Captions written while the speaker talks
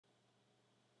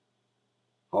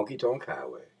Honky Tonk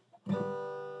Highway.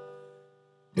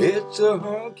 It's a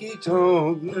honky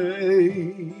tonk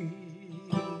night.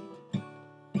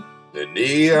 The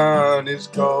neon is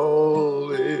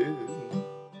calling.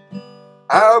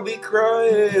 I'll be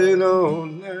crying all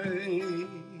night.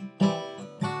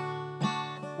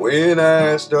 When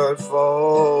I start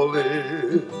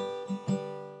falling,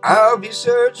 I'll be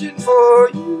searching for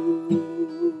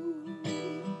you.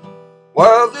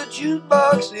 While the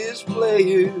jukebox is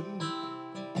playing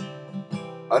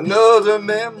another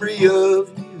memory of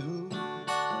you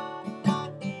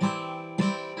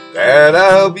that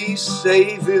I'll be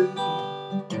saving.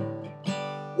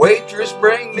 Waitress,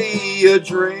 bring me a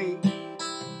drink.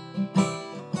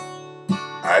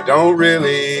 I don't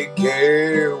really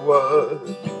care what,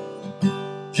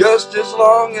 just as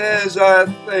long as I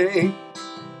think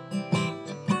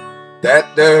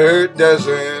that the hurt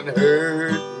doesn't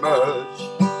hurt much.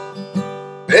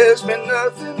 There's been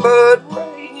nothing but rain.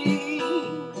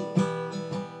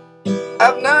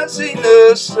 I've not seen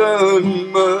the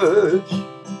sun much,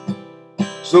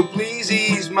 so please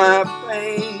ease my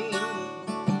pain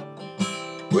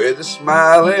with a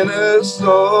smile and a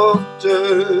soft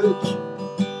touch.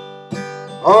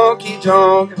 Honky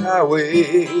Tonk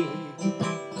Highway,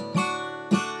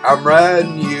 I'm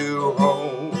riding you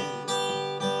home.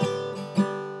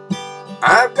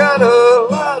 I've got a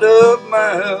lot of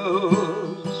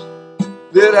miles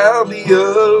that I'll be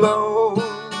alone.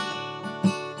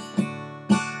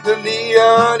 The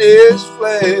neon is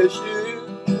flashing,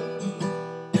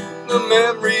 the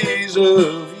memories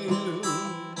of you,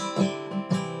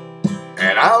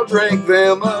 and I'll drink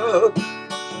them up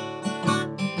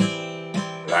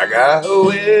like I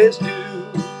always do.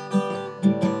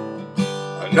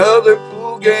 Another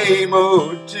pool game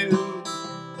or two,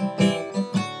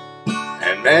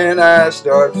 and man, I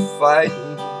start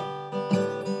fighting,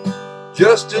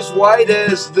 just as white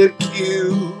as the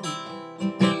cue.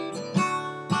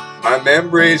 My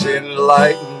memories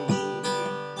enlightened.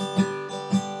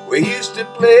 We used to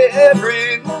play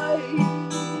every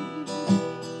night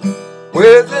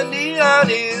where the neon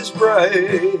is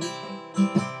bright.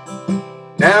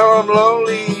 Now I'm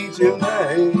lonely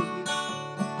tonight,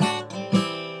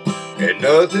 and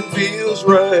nothing feels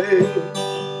right.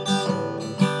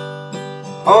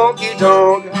 Honky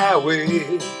Tonk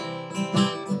Highway,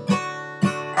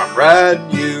 I'm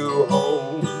riding you home.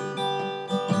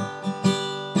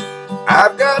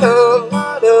 I've got a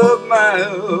lot of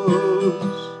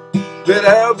miles that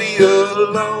I'll be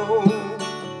alone.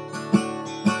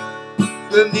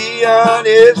 The neon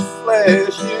is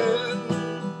flashing,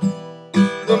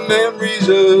 the memories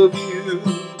of you,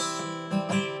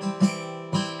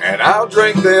 and I'll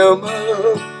drink them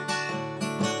up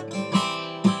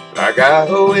like I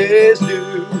always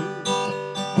do.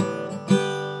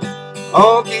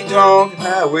 Honky Tonk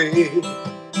Highway,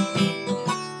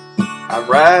 I'm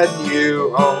riding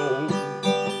you home.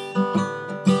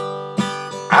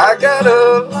 I got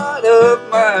a lot of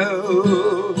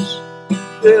miles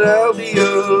that I'll be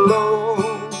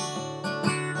alone.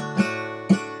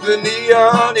 The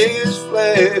neon is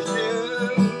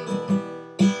flashing,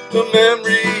 the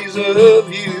memories of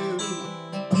you,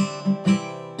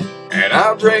 and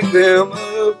I'll drink them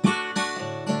up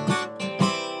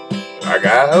like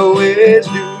I always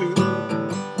do.